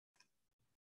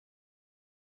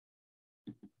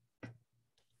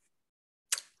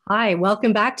Hi,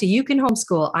 welcome back to You Can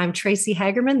Homeschool. I'm Tracey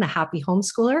Hagerman, the happy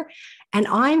homeschooler, and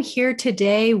I'm not here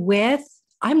today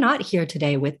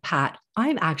with Pat.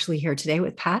 I'm actually here today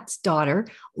with Pat's daughter,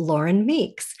 Lauren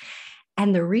Meeks.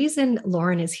 And the reason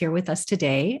Lauren is here with us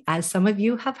today, as some of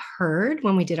you have heard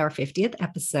when we did our 50th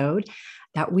episode,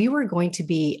 that we were going to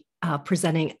be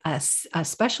presenting a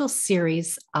special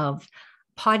series of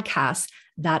podcasts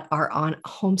that are on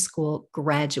homeschool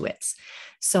graduates.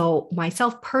 So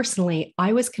myself personally,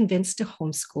 I was convinced to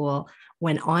homeschool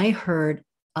when I heard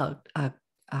a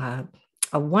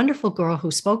wonderful girl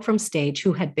who spoke from stage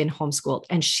who had been homeschooled.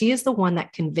 And she is the one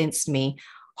that convinced me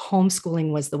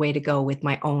homeschooling was the way to go with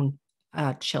my own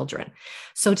children.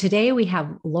 So today we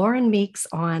have Lauren Meeks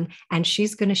on, and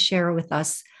she's going to share with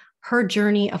us her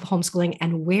journey of homeschooling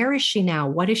and where is she now?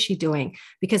 What is she doing?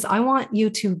 Because I want you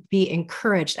to be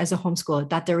encouraged as a homeschooler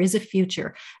that there is a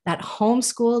future, that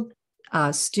homeschooled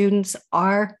students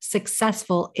are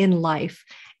successful in life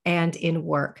and in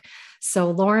work.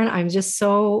 So Lauren, I'm just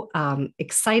so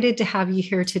excited to have you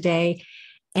here today.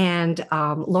 And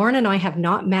Lauren and I have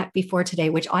not met before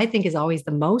today, which I think is always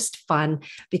the most fun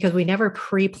because we never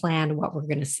pre-plan what we're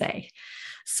going to say.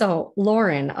 So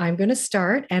Lauren, I'm going to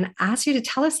start and ask you to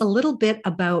tell us a little bit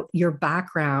about your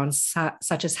background,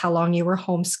 such as how long you were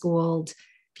homeschooled,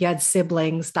 if you had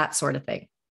siblings, that sort of thing.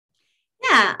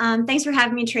 Yeah, thanks for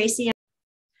having me, Tracey.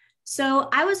 So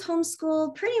I was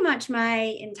homeschooled pretty much my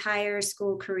entire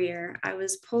school career. I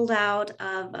was pulled out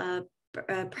of a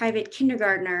private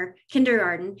kindergarten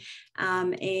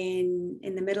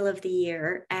in the middle of the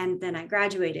year, and then I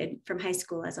graduated from high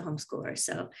school as a homeschooler.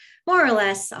 So more or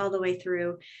less all the way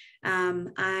through.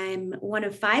 I'm one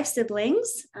of 5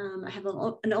 siblings. I have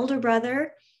an older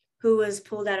brother who was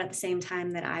pulled out at the same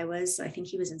time that I was. So I think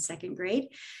he was in 2nd grade.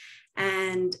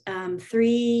 And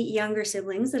 3 younger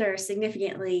siblings that are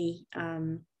significantly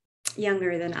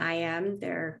younger than I am.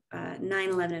 They're 9,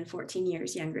 11, and 14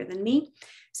 years younger than me.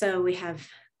 So we have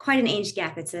quite an age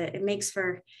gap. It makes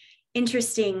for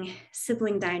interesting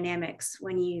sibling dynamics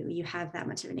when you have that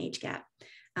much of an age gap.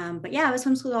 But yeah, I was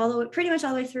homeschooled pretty much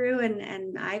all the way through,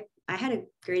 and I had a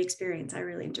great experience. I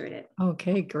really enjoyed it.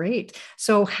 Okay, great.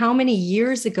 So how many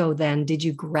years ago then did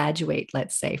you graduate,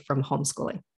 let's say, from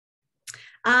homeschooling?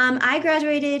 I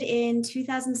graduated in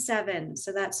 2007.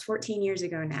 So that's 14 years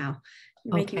ago now.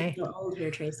 You're making me feel old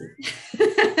here, Tracey.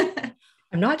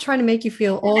 I'm not trying to make you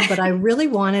feel old, but I really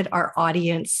wanted our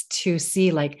audience to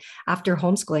see, like, after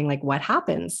homeschooling, like what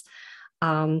happens.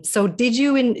 So did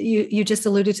you just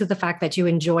alluded to the fact that you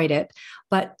enjoyed it,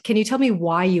 but can you tell me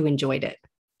why you enjoyed it?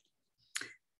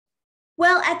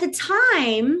 Well, at the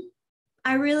time,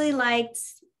 I really liked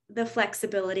the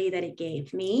flexibility that it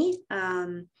gave me.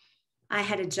 I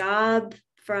had a job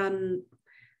from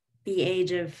the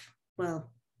age of,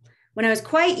 when I was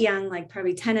quite young, like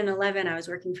probably 10 and 11, I was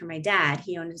working for my dad.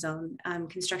 He owned his own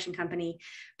construction company.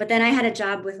 But then I had a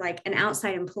job with like an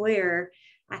outside employer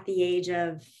at the age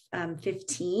of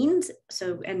 15.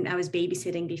 And I was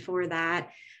babysitting before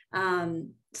that.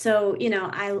 So,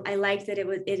 I liked that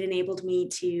it enabled me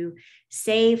to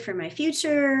save for my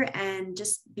future and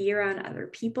just be around other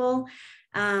people.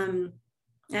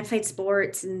 I played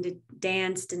sports and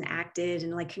danced and acted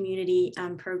and like community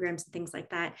programs and things like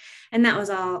that. And that was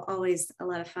always a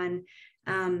lot of fun.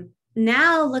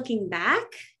 Now looking back,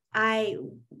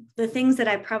 the things that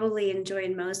I probably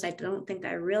enjoyed most, I don't think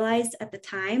I realized at the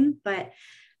time, but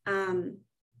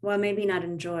maybe not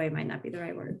enjoy might not be the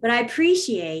right word, but I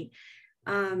appreciate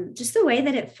just the way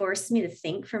that it forced me to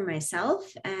think for myself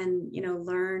and,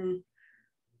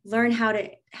 learn how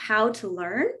to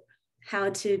learn,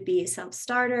 how to be a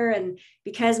self-starter. And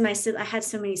because I had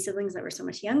so many siblings that were so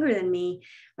much younger than me,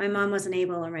 my mom wasn't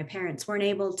able, or my parents weren't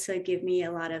able to give me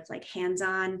a lot of like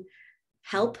hands-on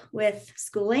help with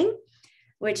schooling,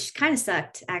 which kind of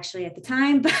sucked actually at the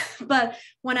time. But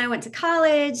when I went to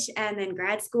college and then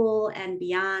grad school and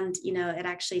beyond, it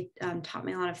actually taught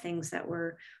me a lot of things that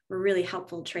were really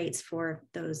helpful traits for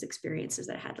those experiences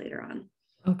that I had later on.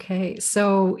 Okay,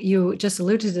 so you just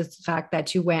alluded to the fact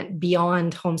that you went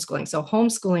beyond homeschooling. So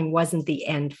homeschooling wasn't the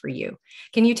end for you.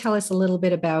 Can you tell us a little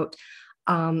bit about,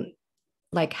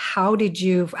 like, how did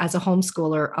you, as a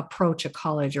homeschooler, approach a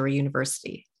college or a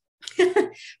university?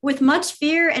 With much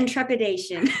fear and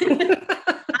trepidation.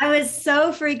 I was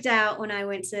so freaked out when I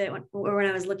was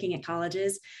looking at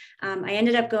colleges. I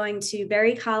ended up going to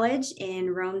Berry College in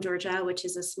Rome, Georgia, which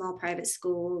is a small private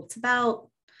school. It's about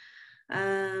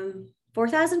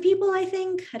 4,000 people, I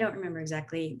think. I don't remember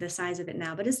exactly the size of it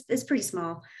now, but it's pretty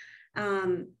small.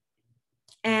 And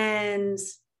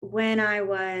when I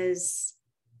was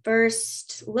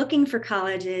first looking for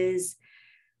colleges,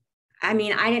 I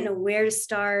mean, I didn't know where to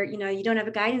start. You know, you don't have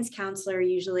a guidance counselor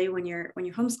usually when you're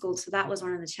homeschooled. So that was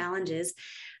one of the challenges.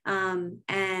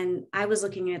 And I was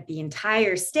looking at the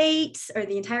entire state or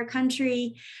the entire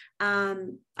country.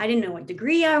 I didn't know what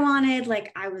degree I wanted.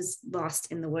 Like, I was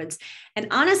lost in the woods. And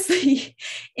honestly,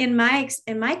 in my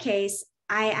case,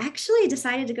 I actually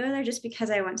decided to go there just because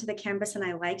I went to the campus and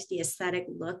I liked the aesthetic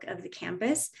look of the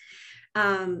campus.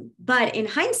 But in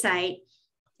hindsight,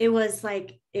 it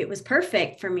was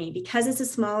perfect for me because it's a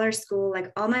smaller school.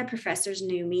 Like, all my professors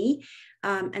knew me.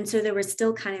 And so there was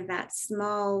still kind of that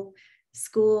small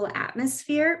school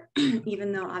atmosphere,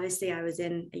 even though obviously I was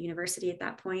in a university at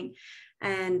that point.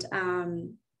 And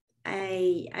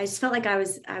I just felt like I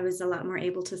was a lot more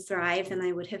able to thrive than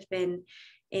I would have been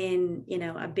in, you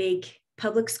know, a big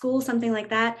public school, something like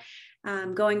that.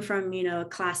 Going from, you know, a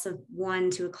class of 1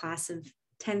 to a class of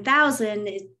 10,000,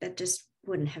 that just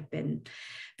wouldn't have been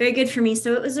very good for me.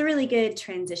 So it was a really good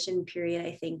transition period,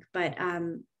 I think. But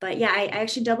yeah, I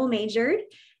actually double majored.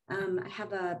 I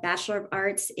have a Bachelor of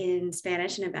Arts in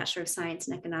Spanish and a Bachelor of Science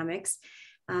in Economics.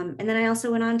 And then I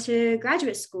also went on to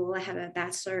graduate school. I have a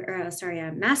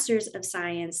Master's of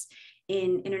Science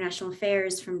in International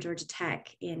Affairs from Georgia Tech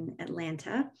in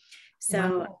Atlanta.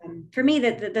 So Wow. For me,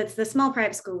 the small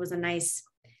private school was a nice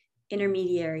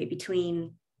intermediary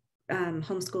between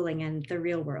homeschooling and the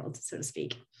real world, so to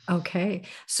speak. Okay.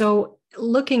 So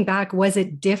looking back, was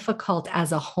it difficult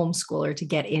as a homeschooler to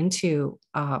get into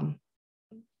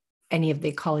any of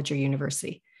the college or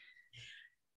university?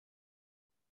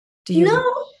 No,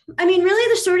 I mean,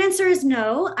 really, the short answer is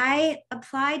no. I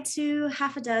applied to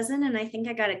half a dozen and I think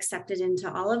I got accepted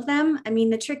into all of them. I mean,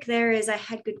 the trick there is I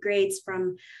had good grades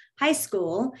from high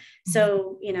school.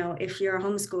 So, you know, if you're a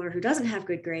homeschooler who doesn't have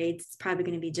good grades, it's probably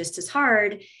going to be just as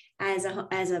hard as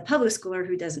a public schooler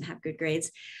who doesn't have good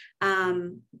grades.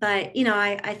 But, you know,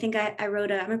 I think I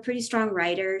wrote I'm a pretty strong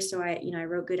writer. So I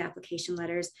wrote good application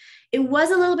letters. It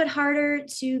was a little bit harder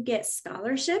to get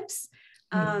scholarships.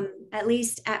 At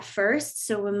least at first.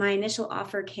 So when my initial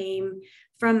offer came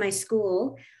from my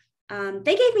school,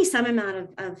 they gave me some amount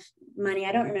of money.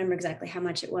 I don't remember exactly how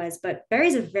much it was, but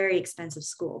Barry's a very expensive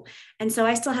school. And so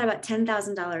I still had about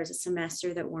 $10,000 a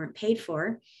semester that weren't paid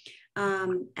for.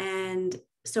 And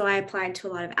so I applied to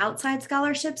a lot of outside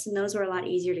scholarships, and those were a lot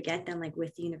easier to get than like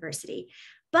with the university.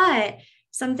 But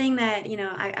something that, you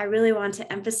know, I really want to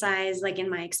emphasize, like in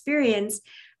my experience,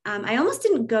 I almost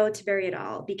didn't go to Barry at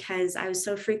all because I was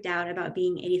so freaked out about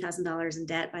being $80,000 in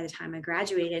debt by the time I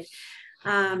graduated.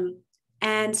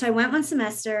 And so I went one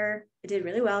semester, I did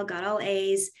really well, got all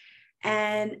A's.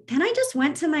 And then I just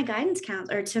went to my guidance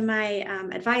counselor or to my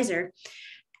advisor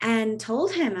and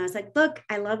told him, I was like, look,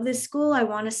 I love this school. I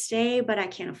want to stay, but I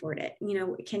can't afford it. You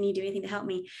know, can you do anything to help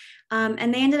me?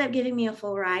 And they ended up giving me a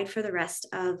full ride for the rest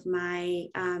of my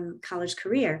college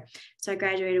career. So I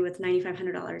graduated with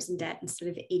 $9,500 in debt instead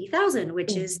of $80,000,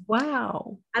 which is,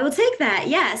 wow. I will take that.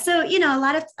 Yeah. So, you know,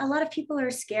 a lot of people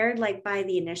are scared like by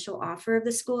the initial offer of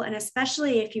the school. And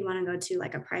especially if you want to go to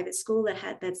like a private school that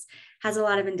has a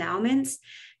lot of endowments,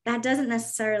 that doesn't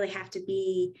necessarily have to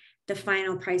be the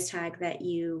final price tag that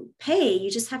you pay.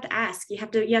 You just have to ask. You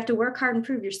have to work hard and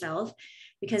prove yourself,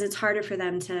 because it's harder for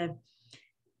them to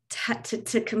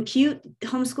compute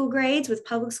homeschool grades with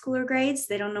public schooler grades.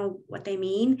 They don't know what they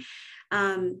mean.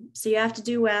 So you have to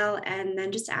do well and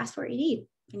then just ask for what you need,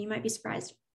 and you might be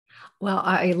surprised. Well,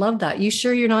 I love that. You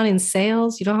sure you're not in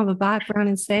sales? You don't have a background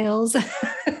in sales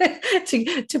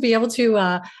to be able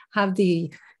to have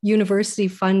the university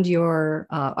fund your,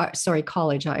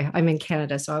 college. I'm in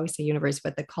Canada, so I always say university,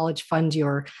 but the college fund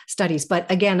your studies.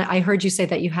 But again, I heard you say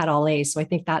that you had all A's, so I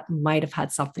think that might have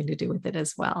had something to do with it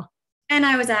as well. And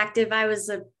I was active. By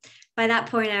that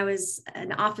point, I was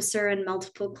an officer in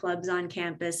multiple clubs on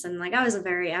campus. And like, I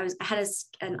had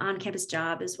an on-campus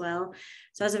job as well.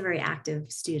 So I was a very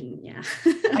active student. Yeah.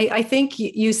 I think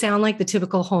you sound like the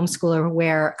typical homeschooler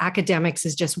where academics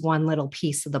is just one little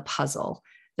piece of the puzzle.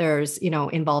 There's, you know,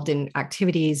 involved in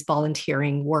activities,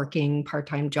 volunteering, working,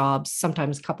 part-time jobs,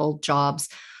 sometimes a couple jobs.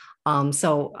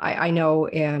 So I know,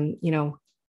 you know,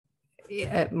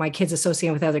 my kids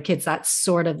associating with other kids, that's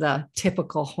sort of the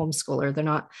typical homeschooler. They're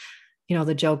not, you know,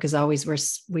 the joke is always we're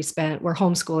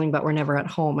homeschooling, but we're never at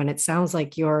home. And it sounds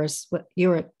like you're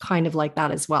kind of like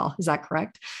that as well. Is that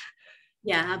correct?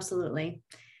 Yeah, absolutely.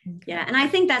 Yeah. And I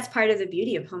think that's part of the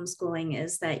beauty of homeschooling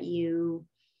is that you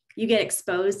get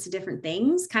exposed to different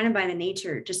things kind of by the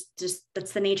nature, just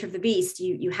that's the nature of the beast.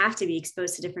 You have to be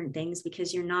exposed to different things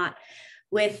because you're not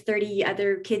with 30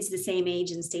 other kids the same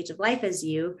age and stage of life as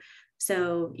you.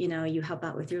 So, you know, you help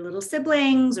out with your little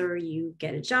siblings, or you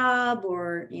get a job,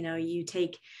 or, you know, you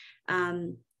take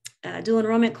dual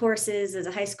enrollment courses as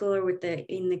a high schooler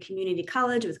in the community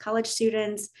college with college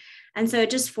students. And so it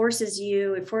just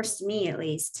it forced me at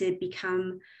least to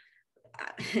become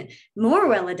more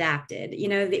well adapted,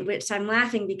 which I'm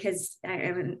laughing because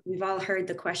we've all heard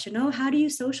the question, oh, how do you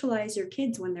socialize your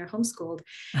kids when they're homeschooled?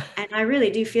 And I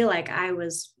really do feel like I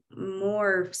was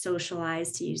more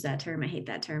socialized, to use that term. I hate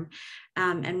that term,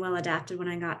 and well adapted when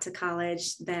I got to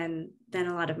college than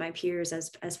a lot of my peers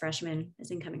as freshmen,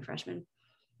 as incoming freshmen.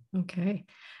 Okay.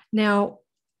 Now,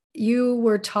 you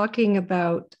were talking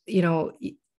about,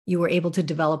 you were able to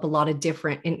develop in a lot of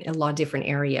different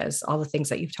areas, all the things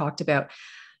that you've talked about.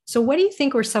 So what do you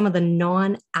think were some of the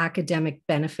non-academic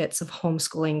benefits of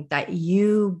homeschooling that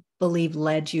you believe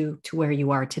led you to where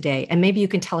you are today? And maybe you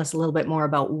can tell us a little bit more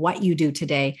about what you do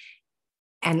today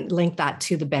and link that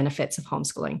to the benefits of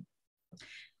homeschooling.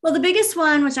 Well, the biggest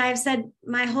one, which I've said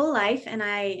my whole life, and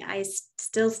I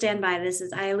still stand by this,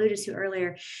 as I alluded to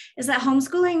earlier, is that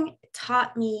homeschooling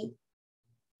taught me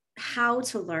how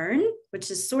to learn,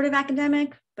 which is sort of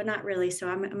academic, but not really. So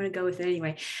I'm going to go with it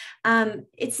anyway.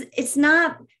 It's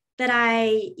not that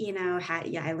I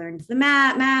learned the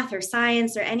math or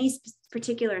science or any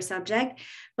particular subject,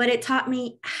 but it taught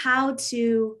me how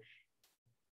to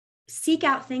seek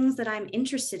out things that I'm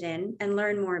interested in and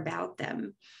learn more about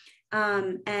them.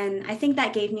 And I think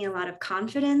that gave me a lot of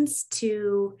confidence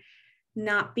to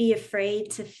not be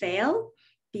afraid to fail,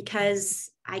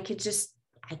 because I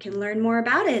can learn more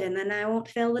about it and then I won't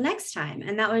fail the next time.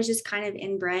 And that was just kind of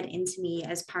inbred into me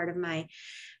as part of my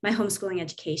homeschooling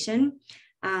education.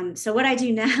 So what I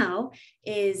do now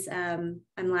is, I'm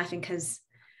laughing because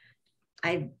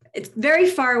it's very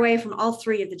far away from all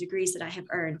three of the degrees that I have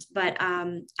earned, but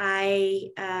I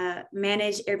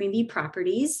manage Airbnb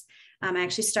properties. I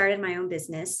actually started my own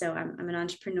business, so I'm an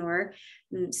entrepreneur.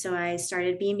 So I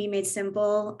started B&B Made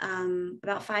Simple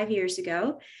about 5 years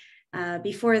ago.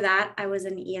 Before that, I was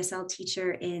an ESL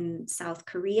teacher in South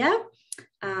Korea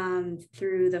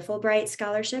through the Fulbright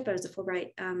scholarship. I was a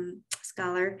Fulbright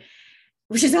scholar,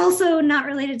 which is also not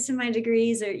related to my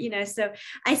degrees, so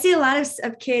I see a lot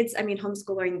of kids,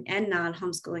 homeschooling and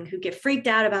non-homeschooling, who get freaked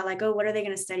out about like, oh, what are they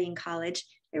going to study in college?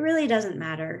 It really doesn't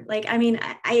matter.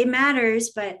 It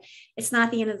matters, but it's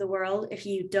not the end of the world if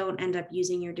you don't end up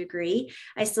using your degree.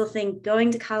 I still think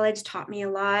going to college taught me a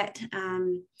lot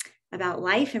about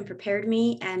life and prepared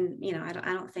me. And, I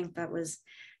don't think that was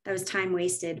time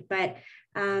wasted, but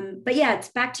yeah, it's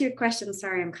back to your question.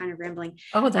 Sorry, I'm kind of rambling.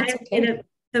 Oh, that's okay.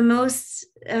 The most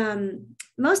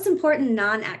important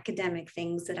non-academic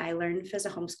things that I learned as a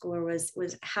homeschooler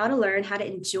was how to learn, how to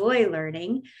enjoy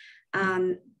learning.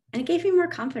 And it gave me more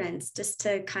confidence just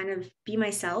to kind of be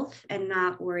myself and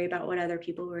not worry about what other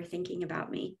people were thinking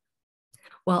about me.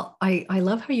 Well, I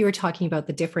love how you were talking about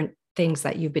the different things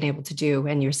that you've been able to do,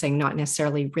 and you're saying not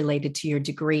necessarily related to your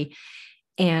degree.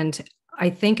 And I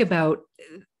think about,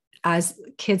 as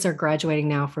kids are graduating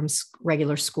now from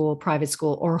regular school, private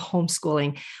school, or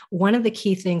homeschooling, one of the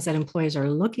key things that employers are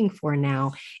looking for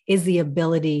now is the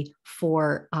ability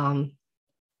for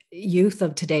youth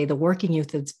of today, the working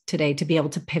youth of today, to be able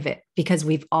to pivot, because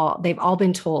they've all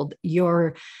been told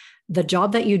the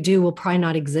job that you do will probably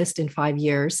not exist in 5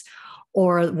 years,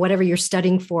 or whatever you're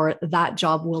studying for, that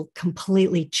job will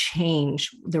completely change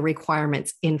the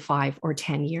requirements in 5 or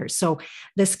 10 years. So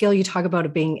the skill you talk about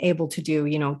of being able to do,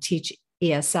 teach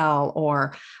ESL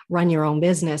or run your own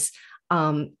business,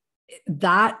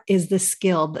 that is the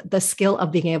skill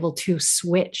of being able to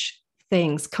switch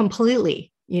things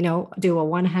completely, do a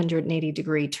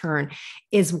 180-degree turn,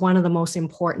 is one of the most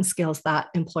important skills that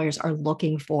employers are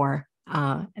looking for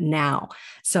now.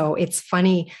 So it's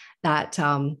funny that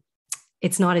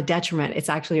it's not a detriment. It's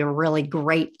actually a really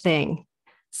great thing.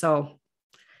 So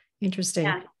interesting.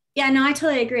 Yeah, no, I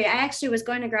totally agree. I actually was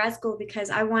going to grad school because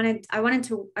I wanted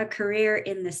a career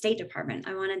in the State Department.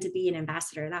 I wanted to be an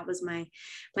ambassador. That was my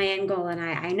end goal. And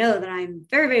I know that I'm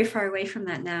very, very far away from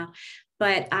that now.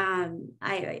 But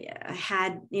I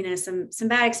had, some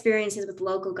bad experiences with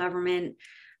local government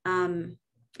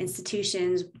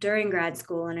institutions during grad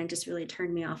school, and it just really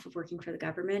turned me off of working for the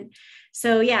government.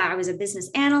 So yeah, I was a business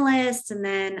analyst, and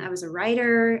then I was a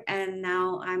writer, and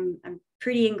now I'm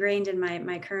pretty ingrained in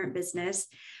my current business.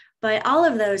 But all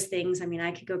of those things,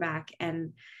 I could go back,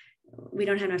 and we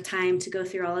don't have enough time to go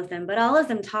through all of them, but all of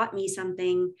them taught me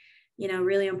something,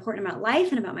 really important about life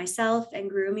and about myself, and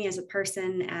grew me as a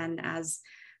person and as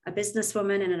a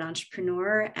businesswoman and an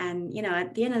entrepreneur. And,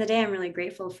 at the end of the day, I'm really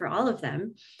grateful for all of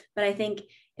them. But I think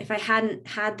if I hadn't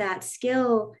had that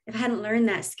skill, if I hadn't learned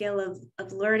that skill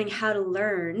of learning how to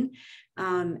learn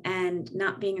and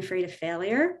not being afraid of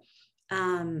failure,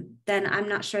 then I'm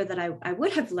not sure that I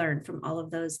would have learned from all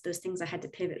of those things I had to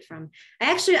pivot from.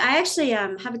 I actually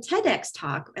have a TEDx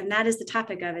talk, and that is the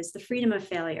topic of is the freedom of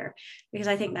failure, because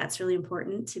I think that's really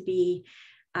important to be,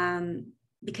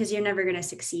 because you're never going to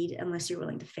succeed unless you're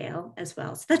willing to fail as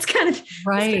well. So that's kind of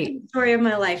Right. the story of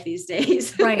my life these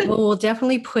days. Right. Well, we'll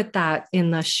definitely put that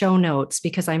in the show notes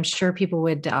because I'm sure people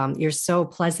would, you're so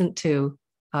pleasant to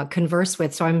converse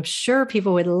with. So I'm sure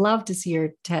people would love to see your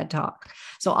TED Talk.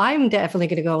 So I'm definitely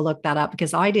going to go look that up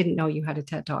because I didn't know you had a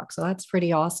TED Talk. So that's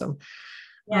pretty awesome.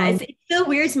 Yeah, it still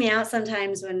weirds me out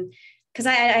sometimes when, because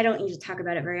I don't usually talk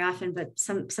about it very often, but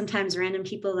sometimes random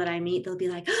people that I meet, they'll be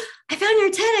like, oh, I found your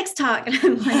TEDx talk. And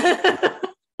I'm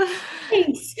like,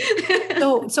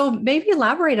 thanks. So maybe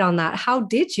elaborate on that. How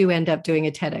did you end up doing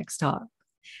a TEDx talk?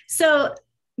 So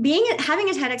having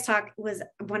a TEDx talk was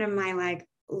one of my like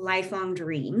lifelong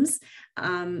dreams.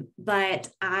 But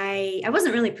I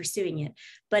wasn't really pursuing it,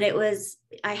 but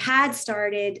I had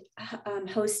started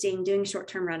doing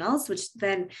short-term rentals, which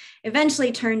then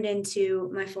eventually turned into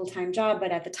my full-time job.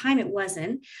 But at the time it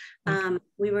wasn't.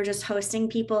 We were just hosting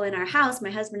people in our house,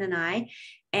 my husband and I.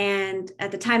 And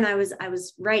at the time I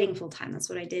was writing full-time. That's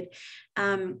what I did.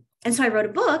 And so I wrote a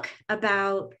book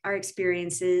about our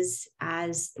experiences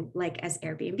as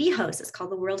Airbnb hosts. It's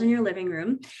called The World in Your Living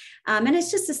Room. And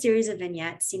it's just a series of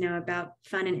vignettes, about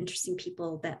fun and interesting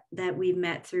people that we've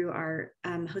met through our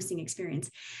hosting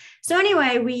experience. So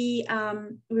anyway, we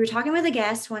were talking with a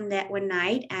guest one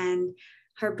night, and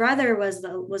her brother was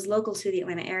local to the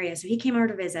Atlanta area. So he came over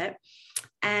to visit,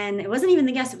 and it wasn't even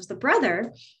the guest, it was the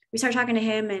brother. We started talking to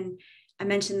him, and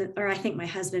I think my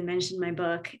husband mentioned my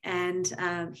book, and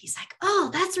he's like, oh,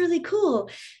 that's really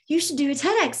cool. You should do a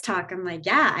TEDx talk. I'm like,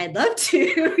 yeah, I'd love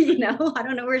to, I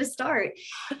don't know where to start.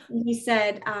 And he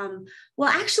said, well,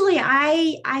 actually,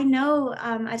 I know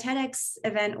a TEDx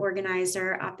event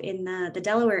organizer up in the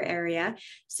Delaware area.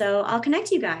 So I'll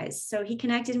connect you guys. So he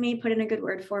connected me, put in a good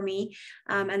word for me.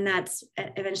 And that's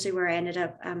eventually where I ended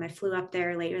up. I flew up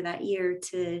there later that year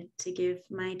to give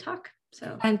my talk.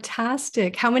 So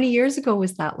fantastic. How many years ago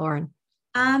was that, Lauren?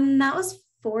 That was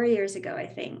 4 years ago, I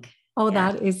think. Oh,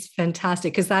 yeah. That is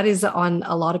fantastic, because that is on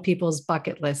a lot of people's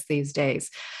bucket list these days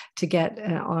to get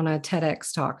on a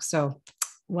TEDx talk. So,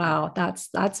 wow,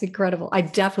 that's incredible. I'm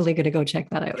definitely going to go check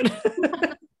that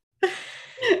out.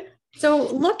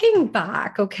 So looking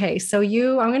back, okay, so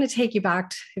I'm going to take you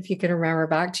back, if you can remember,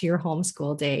 back to your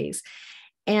homeschool days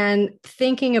and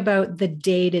thinking about the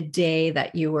day-to-day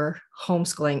that you were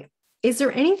homeschooling. Is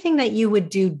there anything that you would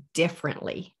do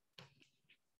differently?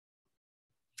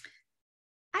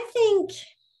 I think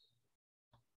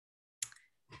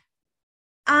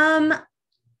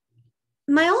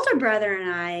my older brother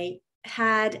and I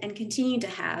had and continue to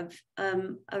have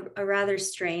a rather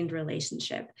strained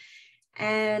relationship.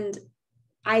 And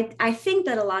I think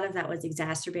that a lot of that was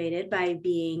exacerbated by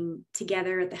being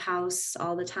together at the house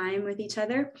all the time with each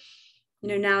other.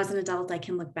 Now as an adult, I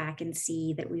can look back and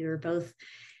see that we were both,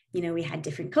 we had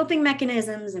different coping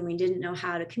mechanisms, and we didn't know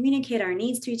how to communicate our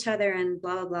needs to each other, and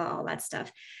blah, blah, blah, all that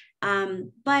stuff.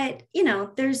 But,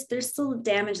 there's still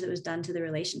damage that was done to the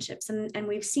relationships. And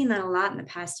we've seen that a lot in the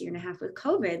past year and a half with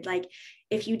COVID. Like,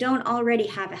 if you don't already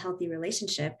have a healthy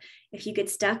relationship, if you get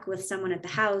stuck with someone at the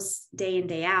house day in,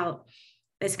 day out,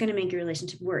 it's going to make your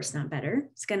relationship worse, not better.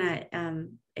 It's going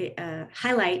to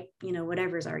highlight,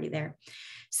 whatever's already there.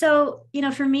 So,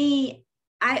 for me,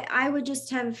 I would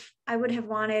have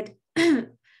wanted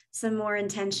some more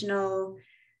intentional,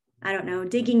 I don't know,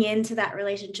 digging into that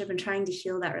relationship and trying to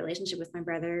heal that relationship with my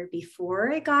brother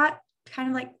before it got kind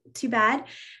of like too bad.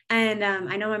 And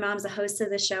I know my mom's a host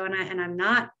of the show, and I'm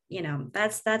not,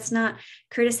 that's not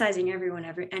criticizing everyone.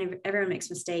 Everyone makes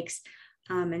mistakes.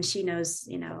 And she knows,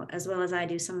 as well as I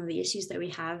do, some of the issues that we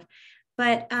have.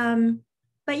 But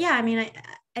yeah,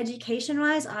 education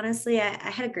wise, honestly,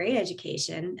 I had a great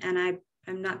education, and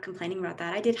I'm not complaining about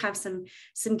that. I did have some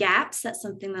gaps. That's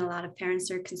something that a lot of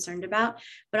parents are concerned about.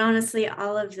 But honestly,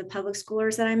 all of the public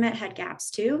schoolers that I met had gaps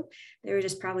too. They were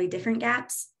just probably different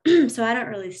gaps. So I don't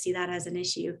really see that as an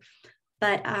issue.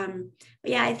 But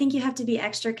yeah, I think you have to be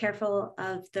extra careful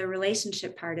of the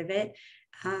relationship part of it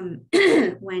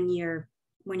when you're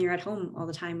at home all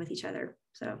the time with each other.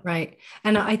 So right.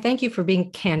 And I thank you for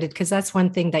being candid, because that's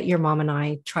one thing that your mom and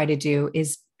I try to do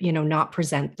is, not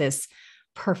present this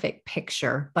perfect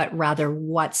picture, but rather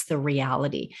what's the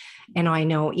reality. And I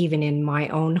know even in my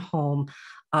own home,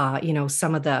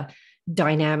 some of the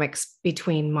dynamics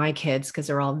between my kids, because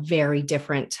they're all very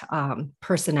different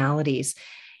personalities.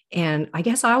 And I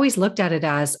guess I always looked at it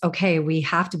as, okay, we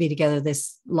have to be together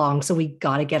this long, so we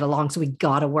got to get along, so we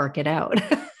got to work it out.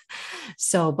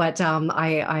 So, but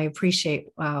I appreciate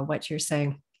what you're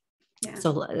saying. Yeah.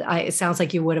 So it sounds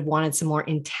like you would have wanted some more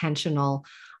intentional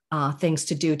things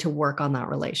to do to work on that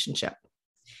relationship.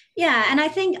 Yeah, and I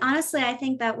think honestly, I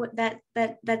think that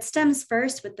stems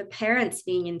first with the parents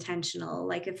being intentional.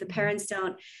 Like if the parents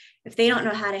if they don't know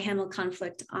how to handle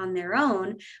conflict on their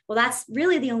own, well, that's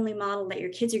really the only model that your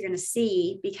kids are going to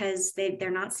see, because they're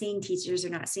not seeing teachers,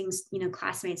 they're not seeing,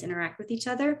 classmates interact with each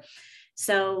other.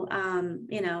 So,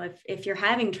 if you're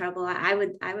having trouble, I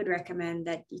would recommend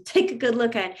that you take a good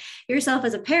look at yourself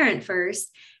as a parent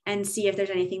first and see if there's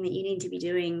anything that you need to be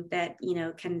doing that,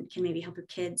 can maybe help your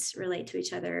kids relate to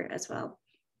each other as well.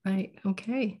 Right.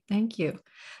 Okay. Thank you.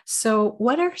 So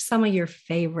what are some of your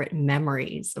favorite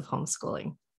memories of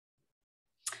homeschooling?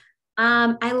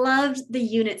 I loved the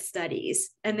unit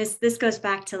studies, and this goes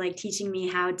back to like teaching me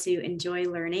how to enjoy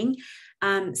learning.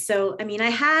 So, I mean,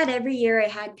 every year I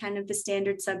had kind of the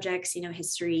standard subjects,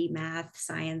 history, math,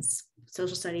 science,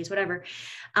 social studies, whatever.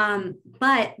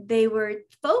 But they were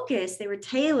focused, they were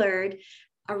tailored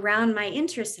around my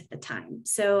interests at the time.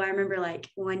 So I remember like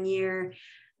one year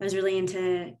I was really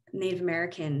into Native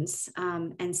Americans.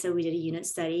 And so we did a unit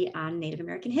study on Native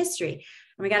American history,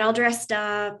 and we got all dressed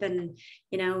up, and,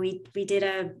 we did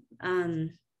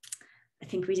I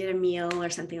think we did a meal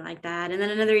or something like that. And then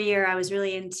another year I was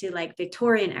really into like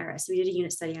Victorian era. So we did a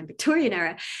unit study on Victorian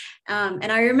era.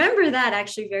 And I remember that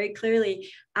actually very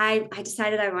clearly. I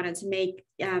decided I wanted to make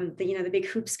the big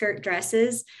hoop skirt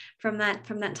dresses from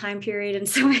that time period. And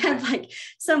so I had like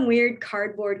some weird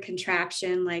cardboard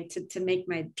contraption, like to make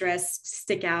my dress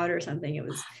stick out or something. It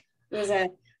was a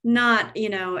not,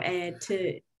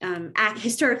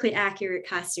 historically accurate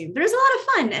costume, but it was a lot of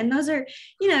fun. And those are,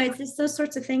 it's just those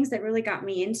sorts of things that really got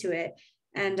me into it.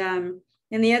 And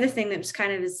the other thing that was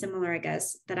kind of similar, I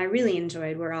guess, that I really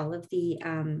enjoyed were all of the,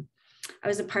 I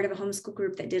was a part of a homeschool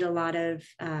group that did a lot of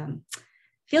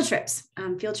field trips.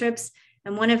 And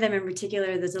one of them in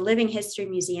particular, there's a living history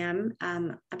museum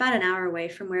about an hour away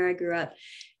from where I grew up.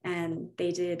 And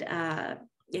they did,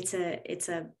 it's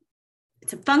a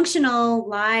functional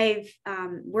live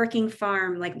working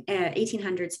farm, like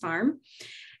 1800s farm.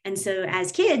 And so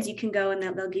as kids, you can go and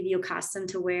they'll give you a costume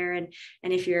to wear. And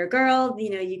if you're a girl,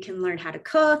 you can learn how to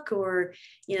cook, or,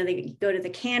 they go to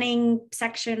the canning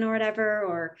section or whatever,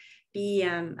 or be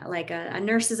like a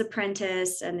nurse's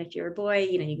apprentice. And if you're a boy,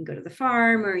 you can go to the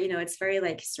farm, or, it's very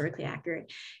like historically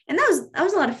accurate. And that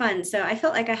was a lot of fun. So I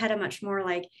felt like I had a much more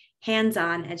like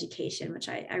hands-on education, which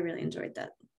I really enjoyed that.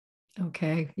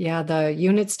 Okay. Yeah. The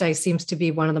unit study seems to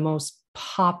be one of the most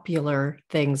popular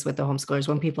things with the homeschoolers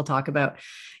when people talk about,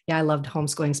 I loved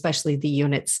homeschooling, especially the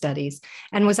unit studies.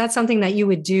 And was that something that you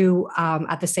would do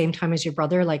at the same time as your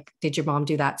brother? Like, did your mom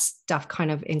do that stuff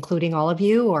kind of including all of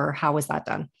you, or how was that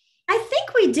done? I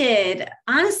think we did.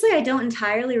 Honestly, I don't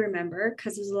entirely remember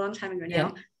because it was a long time ago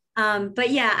now. But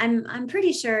yeah, I'm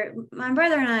pretty sure my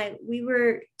brother and I, we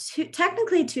were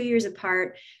technically 2 years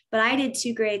apart, but I did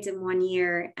 2 grades in 1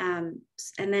 year. And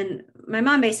then my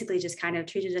mom basically just kind of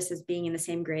treated us as being in the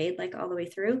same grade, like all the way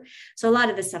through. So a lot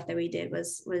of the stuff that we did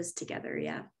was together.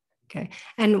 Yeah. Okay.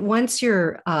 And once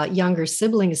your younger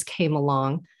siblings came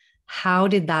along, how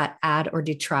did that add or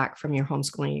detract from your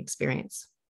homeschooling experience?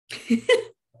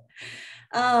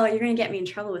 Oh, you're going to get me in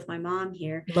trouble with my mom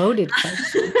here. Loaded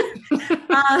question.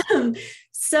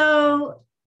 So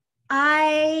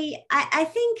I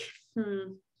think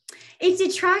it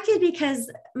detracted because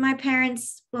my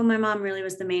parents, well, my mom really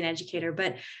was the main educator,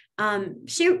 but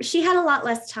she had a lot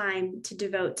less time to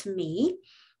devote to me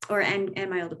and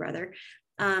my older brother,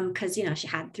 because she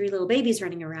had 3 little babies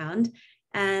running around.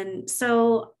 And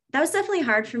so that was definitely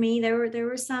hard for me. There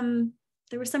was some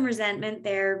resentment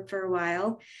there for a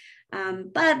while.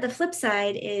 But the flip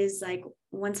side is, like,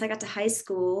 once I got to high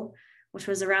school, which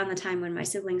was around the time when my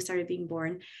siblings started being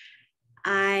born,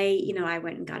 I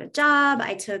went and got a job.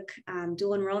 I took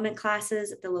dual enrollment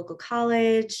classes at the local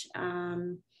college.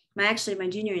 My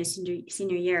junior and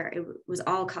senior year, it was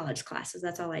all college classes.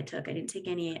 That's all I took. I didn't take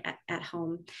any at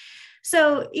home.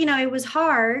 So, it was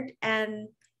hard. And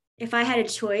if I had a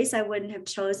choice, I wouldn't have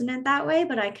chosen it that way.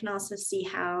 But I can also see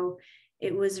how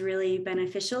it was really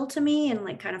beneficial to me, and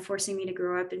like kind of forcing me to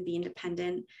grow up and be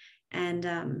independent and,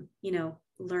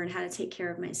 learn how to take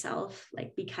care of myself,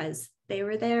 like, because they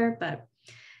were there. But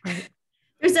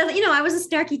there's definitely, I was a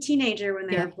snarky teenager when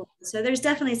they were born. So there's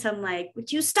definitely some like,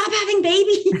 would you stop having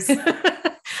babies?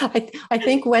 I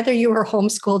think whether you were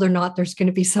homeschooled or not, there's going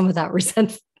to be some of that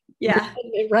resentment. Yeah.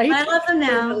 Right. But I love them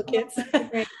now. Kids.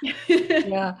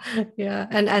 Yeah.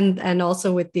 And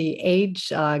also with the age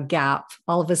gap,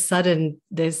 all of a sudden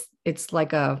it's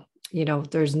like a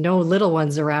there's no little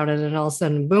ones around it. And all of a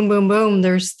sudden, boom, boom, boom,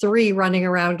 there's three running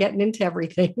around getting into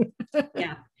everything.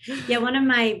 Yeah. Yeah. One of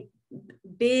my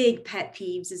big pet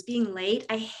peeves is being late.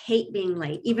 I hate being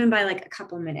late, even by like a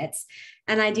couple minutes.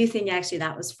 And I do think actually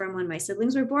that was from when my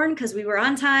siblings were born, because we were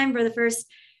on time for the first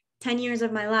 10 years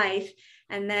of my life.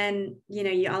 And then,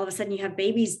 you all of a sudden you have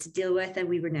babies to deal with, and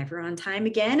we were never on time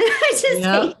again. I just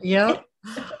hate it.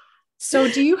 So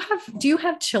do you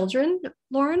have children,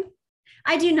 Lauren?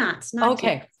 I do not.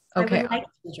 Okay. Kids. Okay. I would like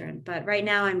children, but right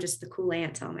now I'm just the cool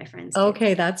aunt to all my friends. Okay,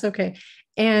 kids. That's okay.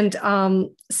 And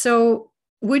so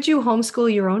would you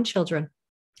homeschool your own children?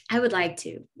 I would like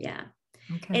to. Yeah.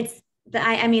 Okay.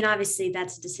 I mean, obviously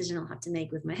that's a decision I'll have to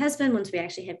make with my husband once we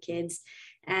actually have kids.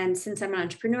 And since I'm an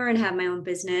entrepreneur and have my own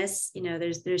business,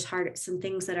 there's some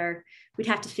things that we'd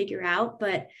have to figure out.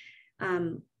 But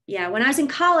yeah, when I was in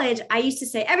college, I used to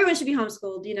say everyone should be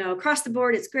homeschooled, across the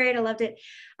board. It's great. I loved it.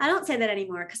 I don't say that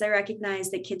anymore because I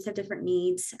recognize that kids have different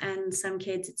needs, and some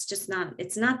kids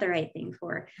it's not the right thing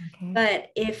for. Okay. But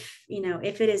if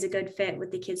it is a good fit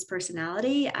with the kid's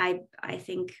personality, I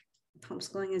think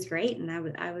homeschooling is great, and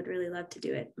I would really love to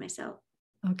do it myself.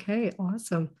 Okay,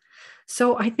 awesome.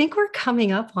 So I think we're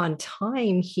coming up on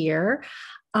time here.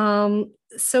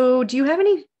 So do you have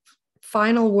any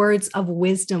final words of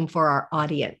wisdom for our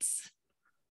audience?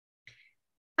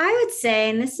 I would say,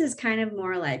 and this is kind of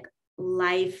more like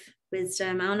life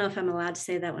wisdom. I don't know if I'm allowed to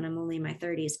say that when I'm only in my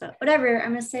 30s, but whatever, I'm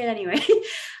going to say it anyway.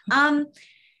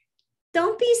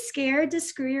 Don't be scared to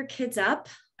screw your kids up.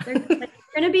 They're going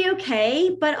to be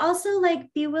okay, but also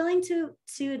be willing to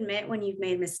admit when you've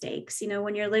made mistakes.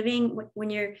 When you're living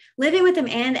with them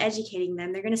and educating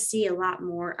them, they're going to see a lot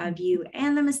more of you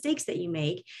and the mistakes that you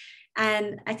make.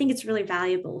 And I think it's really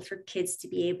valuable for kids to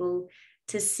be able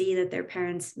to see that their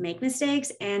parents make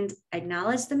mistakes and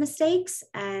acknowledge the mistakes,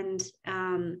 and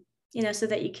so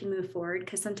that you can move forward,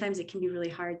 because sometimes it can be really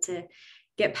hard to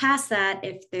get past that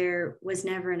if there was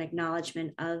never an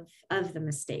acknowledgement of the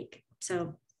mistake.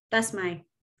 So that's my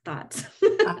thoughts.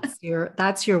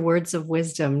 That's your words of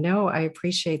wisdom. No, I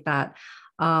appreciate that.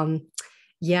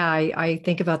 I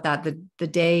think about that. The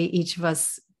day each of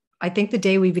us, I think the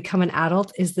day we become an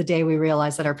adult is the day we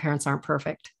realize that our parents aren't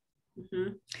perfect.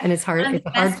 Mm-hmm. And it's hard. It's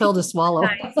a hard pill to swallow.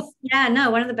 Yeah,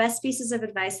 no, one of the best pieces of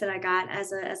advice that I got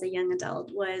as a young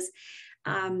adult was,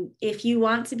 if you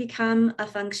want to become a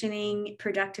functioning,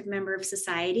 productive member of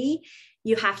society,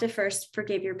 you have to first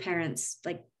forgive your parents,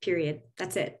 period.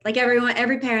 That's it.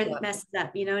 Every parent messes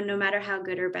up, no matter how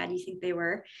good or bad you think they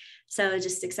were. So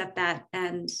just accept that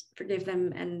and forgive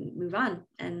them and move on.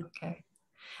 And okay.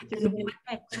 And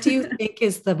what do you think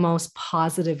is the most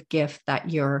positive gift that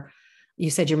you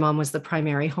said your mom was the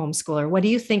primary homeschooler? What do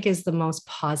you think is the most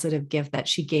positive gift that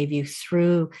she gave you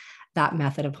through that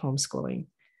method of homeschooling?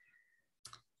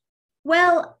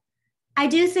 Well, I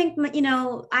do think,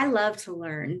 I love to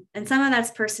learn, and some of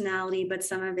that's personality, but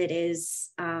some of it is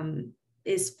from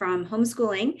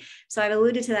homeschooling. So I've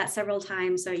alluded to that several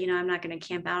times. So, I'm not going to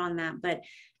camp out on that, but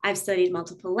I've studied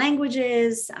multiple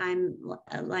languages. I'm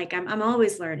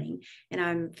always learning, and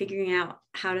I'm figuring out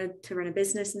how to run a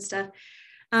business and stuff.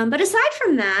 But aside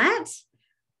from that,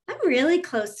 I'm really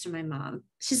close to my mom.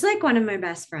 She's like one of my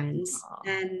best friends. Aww.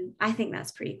 And I think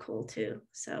that's pretty cool too.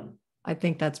 So I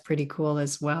think that's pretty cool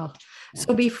as well. Yeah.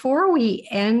 So before we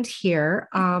end here,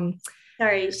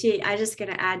 sorry, I just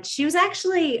gonna add, she was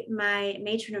actually my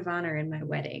matron of honor in my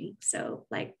wedding. So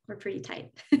we're pretty tight.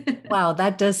 Wow,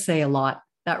 that does say a lot.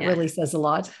 That really says a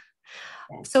lot.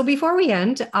 Yes. So before we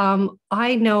end,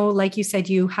 I know, like you said,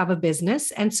 you have a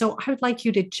business. And so I would like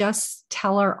you to just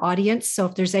tell our audience. So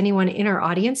if there's anyone in our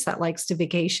audience that likes to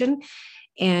vacation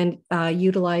and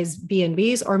utilize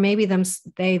B&Bs, or maybe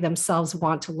they themselves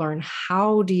want to learn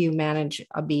how do you manage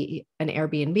an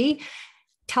Airbnb,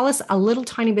 tell us a little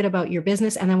tiny bit about your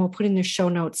business, and then we'll put in the show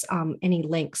notes any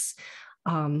links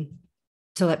so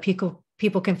that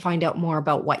people can find out more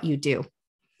about what you do.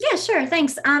 Yeah, sure.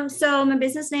 Thanks. So my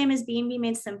business name is B&B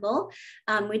Made Simple.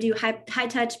 We do high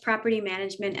touch property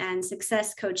management and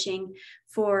success coaching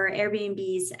for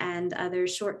Airbnbs and other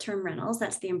short-term rentals.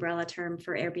 That's the umbrella term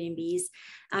for Airbnbs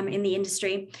in the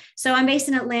industry. So I'm based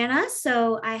in Atlanta.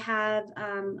 So I have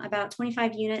about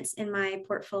 25 units in my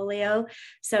portfolio.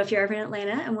 So if you're ever in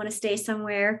Atlanta and want to stay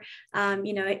somewhere,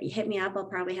 hit me up. I'll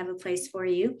probably have a place for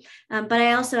you. But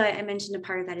I mentioned a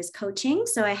part of that is coaching.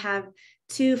 So I have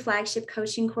 2 flagship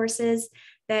coaching courses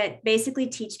that basically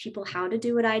teach people how to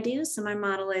do what I do. So my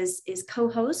model is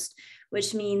co-host,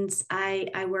 which means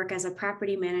I work as a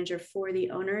property manager for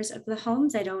the owners of the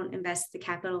homes. I don't invest the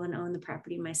capital and own the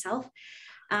property myself.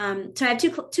 So I have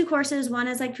two courses. One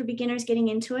is for beginners getting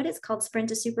into it. It's called Sprint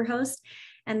to Superhost.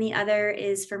 And the other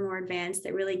is for more advanced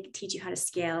that really teach you how to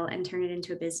scale and turn it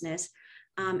into a business.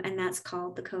 And that's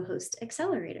called the CoHost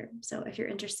Accelerator. So if you're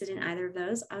interested in either of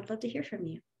those, I'd love to hear from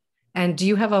you. And do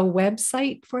you have a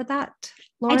website for that,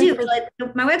 Lauren? I do.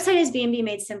 My website is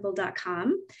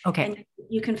bmbmadesimple.com. Okay. And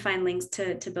you can find links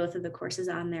to both of the courses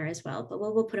on there as well, but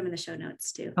we'll put them in the show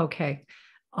notes too. Okay.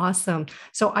 Awesome.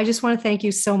 So I just want to thank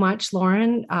you so much,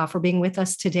 Lauren, for being with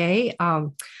us today.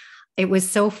 It was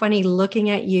so funny looking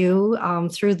at you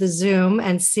through the Zoom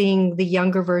and seeing the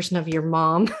younger version of your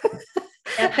mom.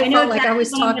 I know, felt like I was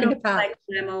talking to Pat. Like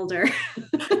when I'm older.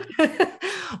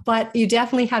 But you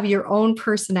definitely have your own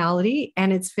personality,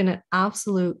 and it's been an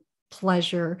absolute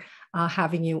pleasure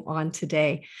having you on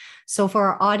today. So for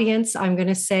our audience, I'm going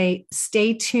to say,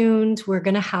 stay tuned. We're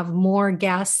going to have more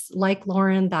guests like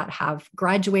Lauren that have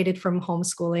graduated from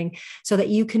homeschooling so that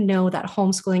you can know that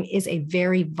homeschooling is a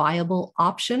very viable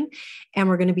option. And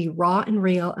we're going to be raw and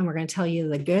real, and we're going to tell you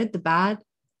the good, the bad,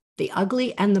 the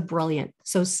ugly, and the brilliant.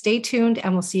 So stay tuned,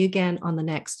 and we'll see you again on the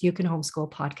next You Can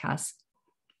Homeschool podcast.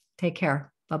 Take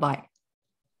care. Bye-bye.